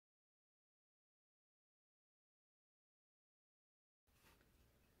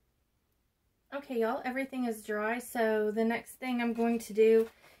Okay, y'all, everything is dry, so the next thing I'm going to do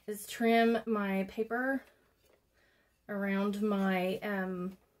is trim my paper around my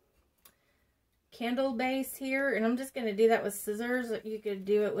candle base here, and I'm just going to do that with scissors. You could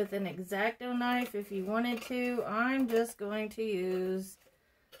do it with an X-Acto knife if you wanted to. I'm just going to use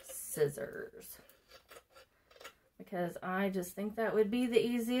scissors because I just think that would be the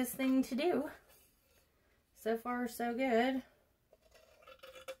easiest thing to do. So far, so good.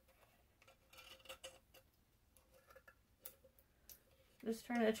 Just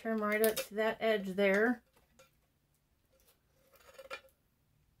trying to trim right up to that edge there.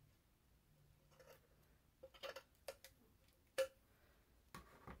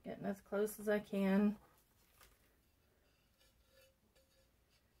 Getting as close as I can.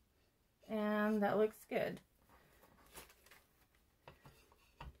 And that looks good.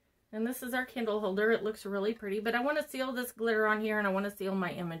 And this is our candle holder. It looks really pretty, but I want to seal this glitter on here, and I want to seal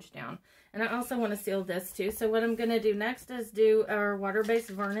my image down. And I also want to seal this too. So what I'm going to do next is do our water-based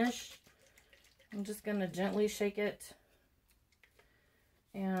varnish. I'm just going to gently shake it.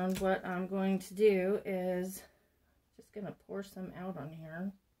 And what I'm going to do is just going to pour some out on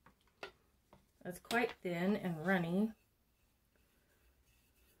here. It's quite thin and runny.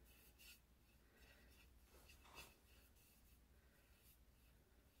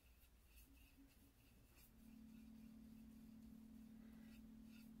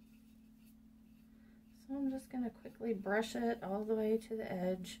 So I'm just going to quickly brush it all the way to the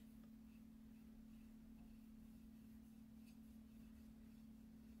edge.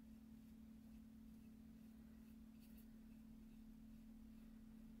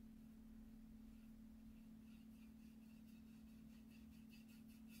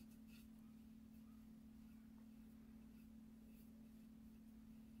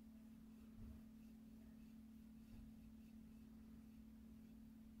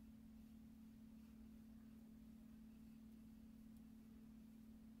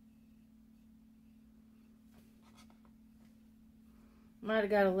 Might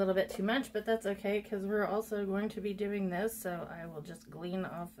have got a little bit too much, but that's okay because we're also going to be doing this, so I will just glean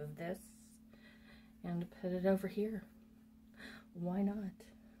off of this and put it over here. Why not?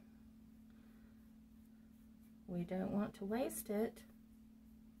 We don't want to waste it.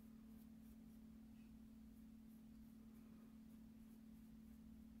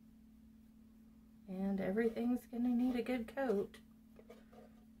 And everything's going to need a good coat.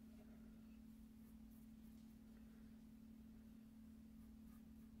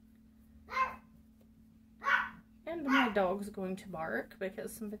 And my dog's going to bark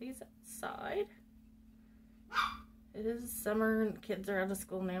because somebody's outside. It is summer and kids are out of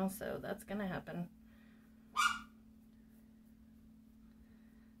school now, so that's going to happen.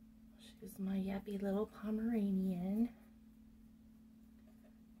 She's my yappy little Pomeranian.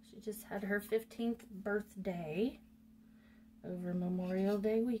 She just had her 15th birthday over Memorial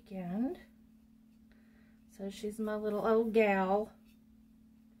Day weekend. So she's my little old gal.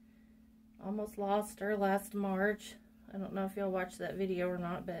 Almost lost her last March. I don't know if y'all watched that video or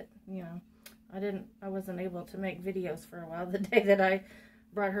not, but you know, I wasn't able to make videos for a while. The day that I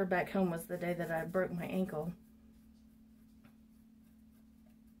brought her back home was the day that I broke my ankle.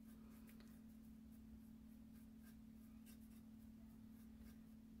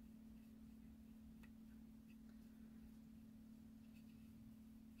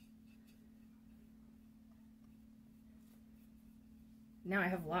 Now I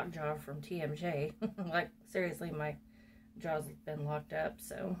have lockjaw from TMJ. Like, seriously, my jaw's been locked up,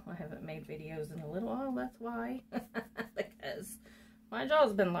 so I haven't made videos in a little while. That's why. Because my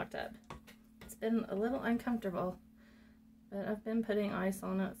jaw's been locked up. It's been a little uncomfortable. But I've been putting ice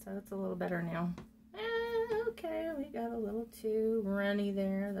on it, so it's a little better now. Okay, we got a little too runny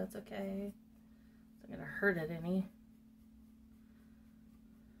there. That's okay. It's not going to hurt it any.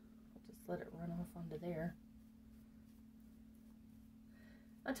 I'll just let it run off onto there.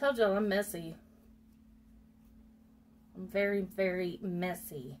 I told y'all I'm messy. I'm very, very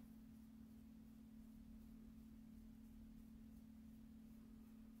messy.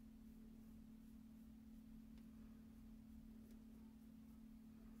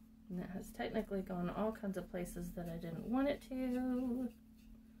 And it has technically gone all kinds of places that I didn't want it to.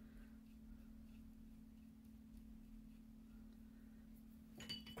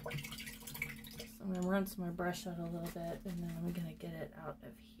 So I'm going to rinse my brush out a little bit, and then I'm going to get it out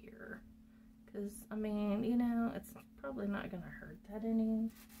of here. Because, I mean, you know, it's probably not going to hurt that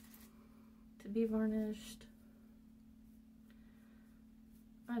any to be varnished.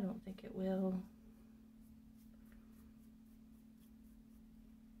 I don't think it will.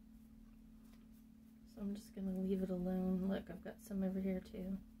 So I'm just going to leave it alone. Look, I've got some over here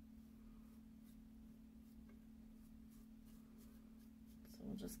too.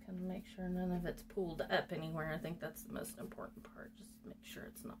 just kind of make sure none of it's pulled up anywhere. I think that's the most important part. Just make sure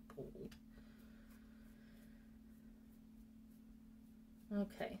it's not pulled.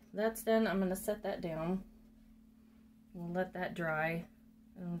 Okay, that's done. I'm going to set that down. We'll let that dry.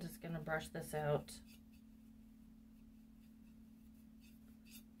 I'm just going to brush this out.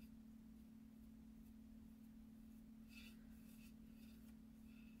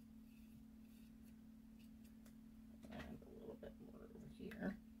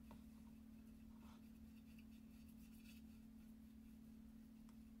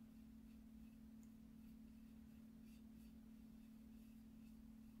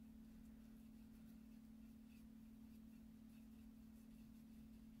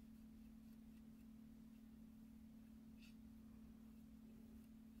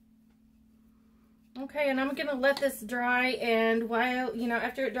 Okay, and I'm going to let this dry, and while, you know,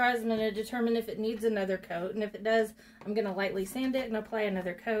 after it dries, I'm going to determine if it needs another coat, and if it does, I'm going to lightly sand it and apply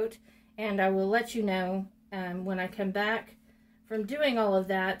another coat, and I will let you know when I come back from doing all of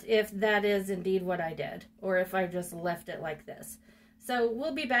that, if that is indeed what I did, or if I just left it like this. So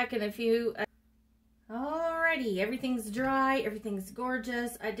we'll be back in a few. Alrighty, everything's dry, everything's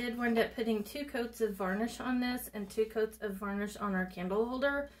gorgeous. I did wind up putting 2 coats of varnish on this and 2 coats of varnish on our candle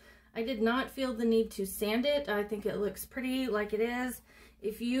holder. I did not feel the need to sand it. I think it looks pretty like it is.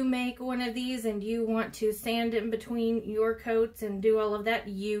 If you make one of these and you want to sand in between your coats and do all of that,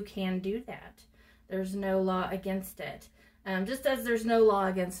 you can do that. There's no law against it. Just as there's no law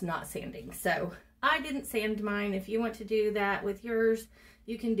against not sanding. So I didn't sand mine. If you want to do that with yours,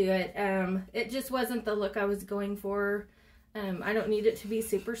 you can do it. It just wasn't the look I was going for. I don't need it to be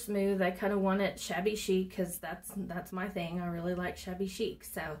super smooth. I kind of want it shabby chic because that's my thing. I really like shabby chic.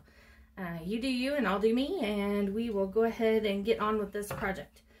 So you do you and I'll do me, and we will go ahead and get on with this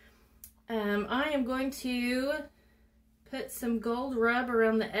project. I am going to put some gold rub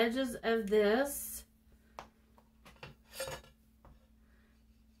around the edges of this,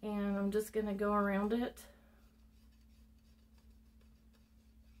 and I'm just going to go around it.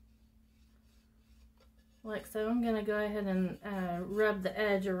 Like so. I'm going to go ahead and rub the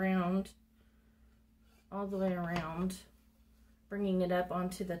edge around, all the way around, bringing it up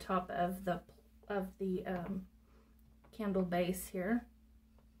onto the top of the candle base here.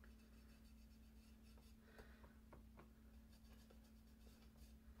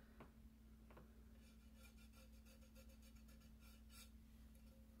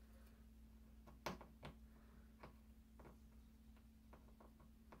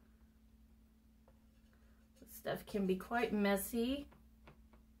 This stuff can be quite messy.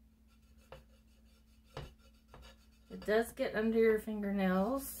 It does get under your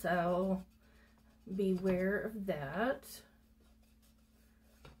fingernails, so beware of that.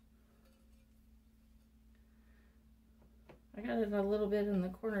 I got it a little bit in the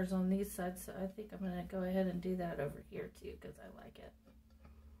corners on these sides, so I think I'm going to go ahead and do that over here too, because I like it.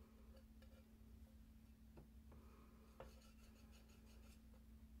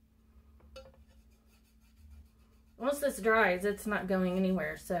 Once this dries, it's not going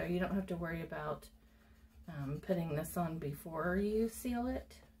anywhere, so you don't have to worry about putting this on before you seal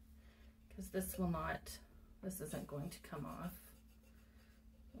it, because this isn't going to come off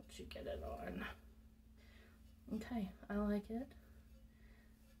once you get it on. Okay, I like it.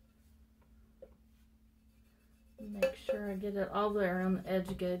 Make sure I get it all the way around the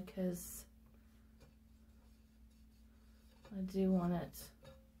edge good, because I do want it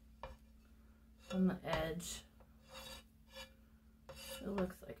on the edge. It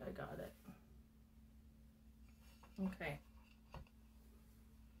looks like I got it. Okay.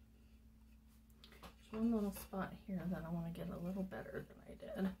 There's one little spot here that I want to get a little better than I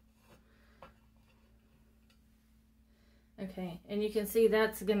did. Okay, and you can see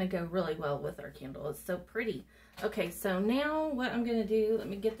that's going to go really well with our candle. It's so pretty. Okay, so now what I'm going to do, let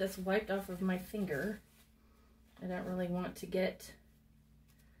me get this wiped off of my finger. I don't really want to get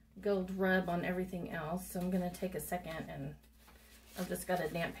gold rub on everything else, so I'm going to take a second, and I've just got a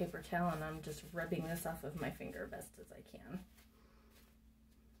damp paper towel, and I'm just rubbing this off of my finger best as I can,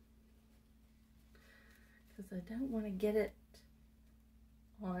 because I don't want to get it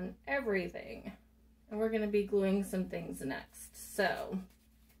on everything. And we're going to be gluing some things next. So,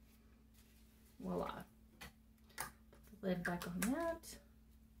 voila. Put the lid back on that.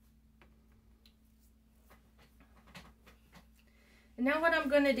 And now what I'm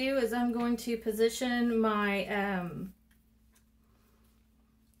going to do is I'm going to position my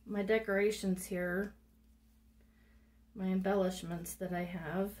my decorations here, my embellishments that I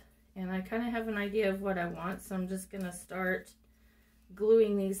have, and I kind of have an idea of what I want, so I'm just going to start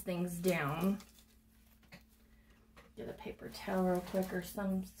gluing these things down. Get a paper towel real quick or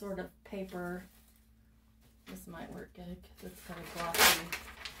some sort of paper. This might work good because it's kind of glossy.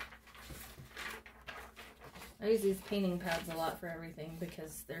 I use these painting pads a lot for everything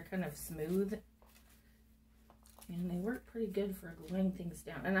because they're kind of smooth. And they work pretty good for gluing things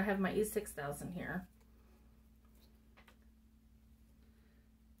down. And I have my E6000 here.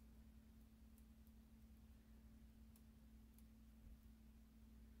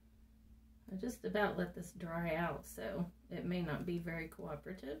 I just about let this dry out, so it may not be very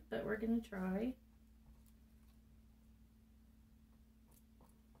cooperative, but we're going to try.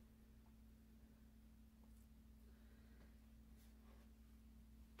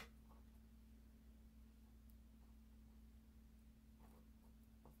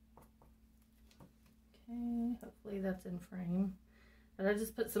 Okay, hopefully that's in frame. But I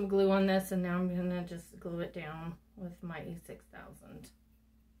just put some glue on this, and now I'm going to just glue it down with my E6000.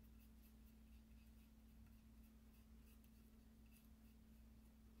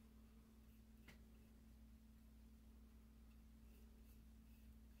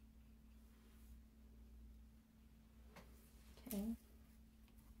 Okay.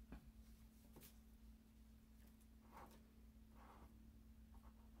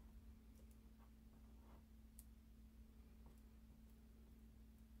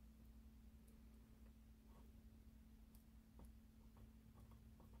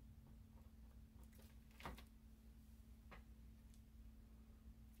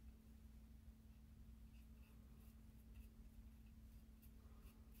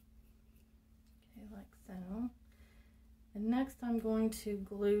 Like so. And next I'm going to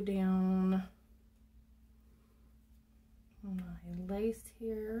glue down my lace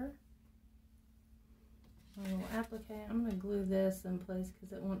here. A little applique. I'm going to glue this in place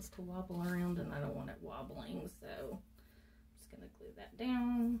because it wants to wobble around and I don't want it wobbling, so I'm just going to glue that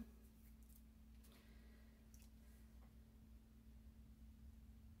down.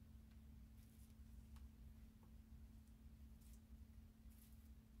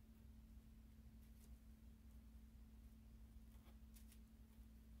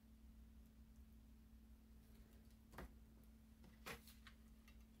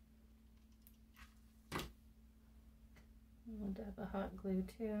 We'll dab a hot glue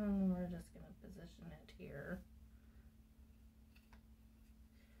too, and we're just going to position it here.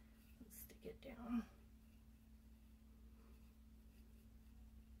 Let's stick it down.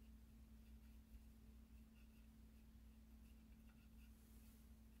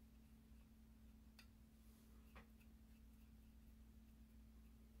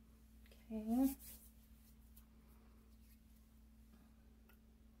 Okay.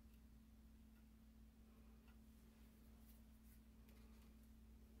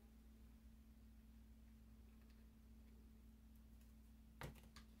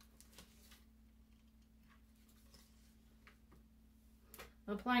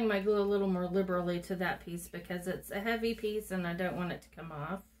 Applying my glue a little more liberally to that piece because it's a heavy piece and I don't want it to come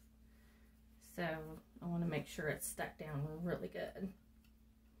off. So I want to make sure it's stuck down really good.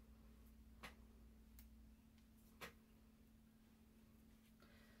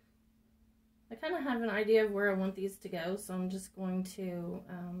 I kind of have an idea of where I want these to go, so I'm just going to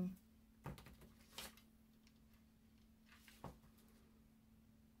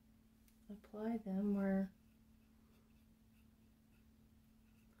apply them where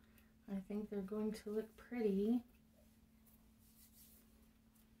I think they're going to look pretty.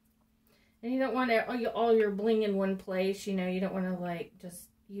 And you don't want all your bling in one place, you know, you don't want to like just,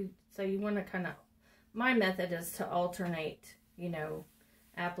 so you want to kind of, my method is to alternate, you know,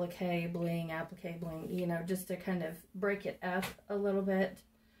 applique, bling, you know, just to kind of break it up a little bit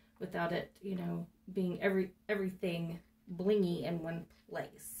without it, you know, being everything blingy in one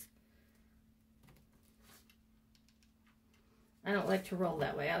place. I don't like to roll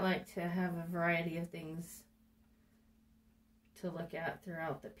that way. I like to have a variety of things to look at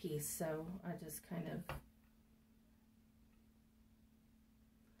throughout the piece, so I just kind of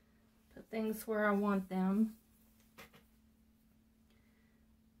put things where I want them.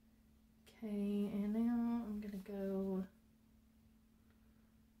 Okay, and now I'm going to go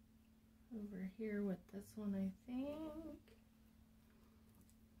over here with this one, I think.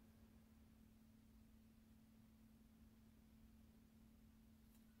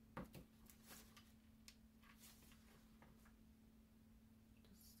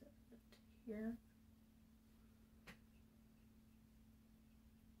 Here.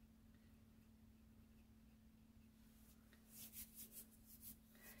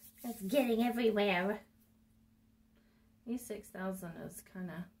 It's getting everywhere. E6000 is kind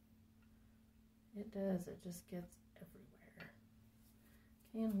of, it just gets everywhere.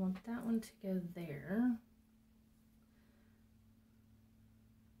 Okay, I want that one to go there.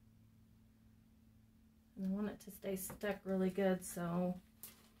 And I want it to stay stuck really good, so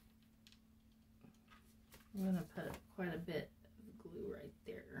I'm going to put quite a bit of glue right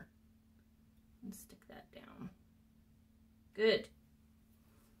there and stick that down. Good.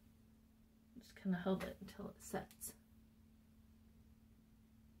 Just kind of hold it until it sets.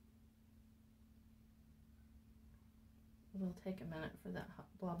 It'll take a minute for that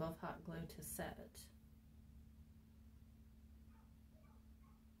blob of hot glue to set.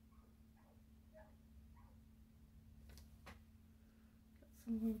 Got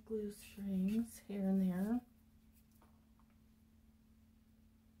some little glue strings here and there.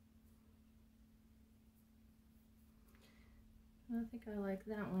 I think I like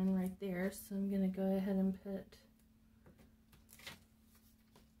that one right there, so I'm going to go ahead and put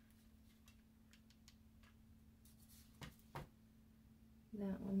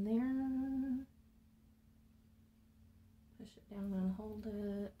that one there. Push it down and hold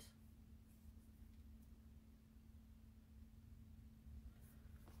it.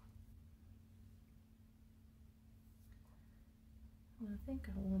 And I think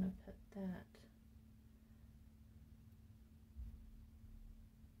I want to put that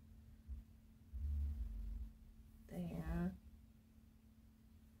there.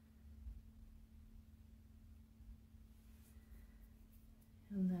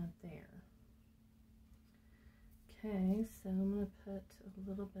 And that there. Okay, so I'm going to put a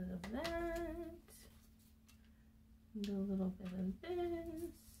little bit of that, and a little bit of this.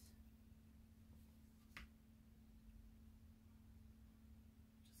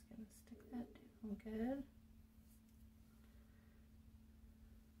 Just going to stick that down good.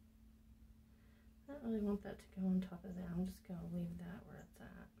 I don't really want that to go on top of that. I'm just going to leave that where it's at.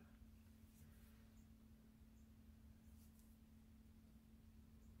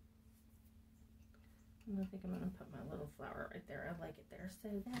 And I think I'm going to put my little flower right there. I like it there, so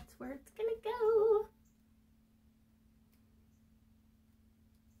that's where it's going to go.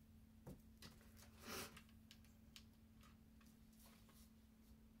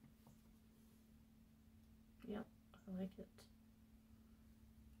 Yep, I like it.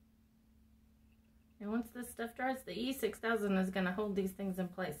 And once this stuff dries, the E6000 is going to hold these things in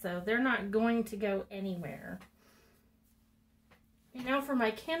place, so they're not going to go anywhere. And now for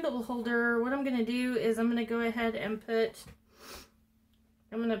my candle holder, what I'm going to do is I'm going to go ahead and put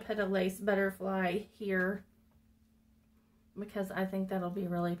a lace butterfly here because I think that'll be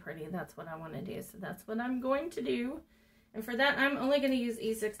really pretty. That's what I want to do. So that's what I'm going to do. And for that, I'm only going to use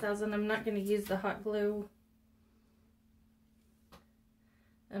E6000. I'm not going to use the hot glue.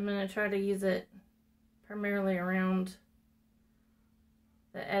 I'm going to try to use it primarily around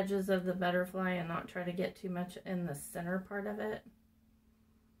the edges of the butterfly and not try to get too much in the center part of it.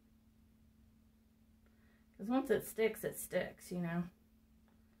 Because once it sticks, you know.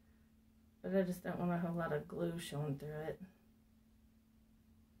 But I just don't want a whole lot of glue showing through it.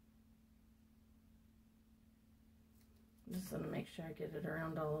 I just want to make sure I get it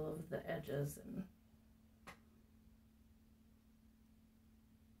around all of the edges. And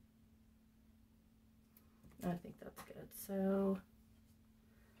I think that's good. So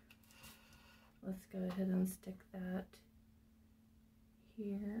let's go ahead and stick that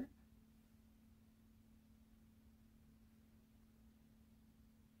here.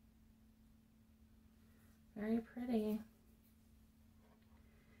 Very pretty.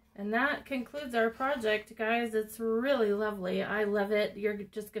 And that concludes our project, guys. It's really lovely. I love it. You're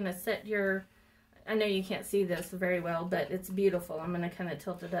just going to set your, I know you can't see this very well, but it's beautiful. I'm going to kind of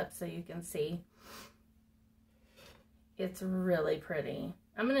tilt it up so you can see. It's really pretty.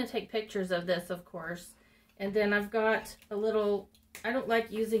 I'm going to take pictures of this, of course. And then I've got a little, I don't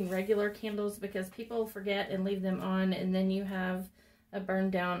like using regular candles because people forget and leave them on, and then you have a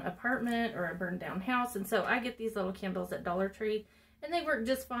burned down apartment or a burned down house. And so I get these little candles at Dollar Tree and they work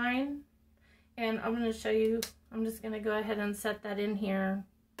just fine. And I'm going to show you, I'm just going to go ahead and set that in here.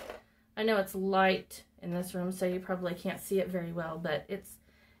 I know it's light in this room, so you probably can't see it very well, but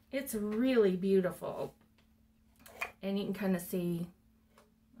it's really beautiful. And you can kind of see,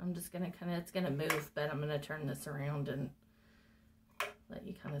 I'm just going to it's going to move, but I'm going to turn this around and let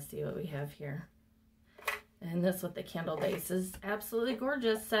you kind of see what we have here. And this with the candle base is absolutely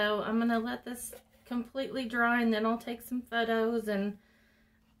gorgeous. So I'm going to let this completely dry, and then I'll take some photos and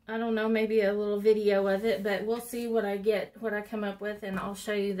I don't know, maybe a little video of it, but we'll see what I get, what I come up with, and I'll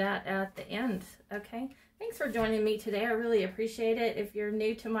show you that at the end. Okay. Thanks for joining me today. I really appreciate it. If you're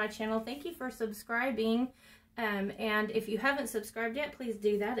new to my channel, thank you for subscribing. And if you haven't subscribed yet, please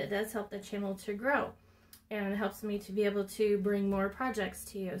do that. It does help the channel to grow and it helps me to be able to bring more projects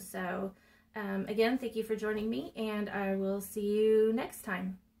to you. So again, thank you for joining me, and I will see you next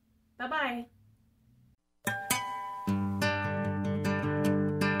time. Bye-bye.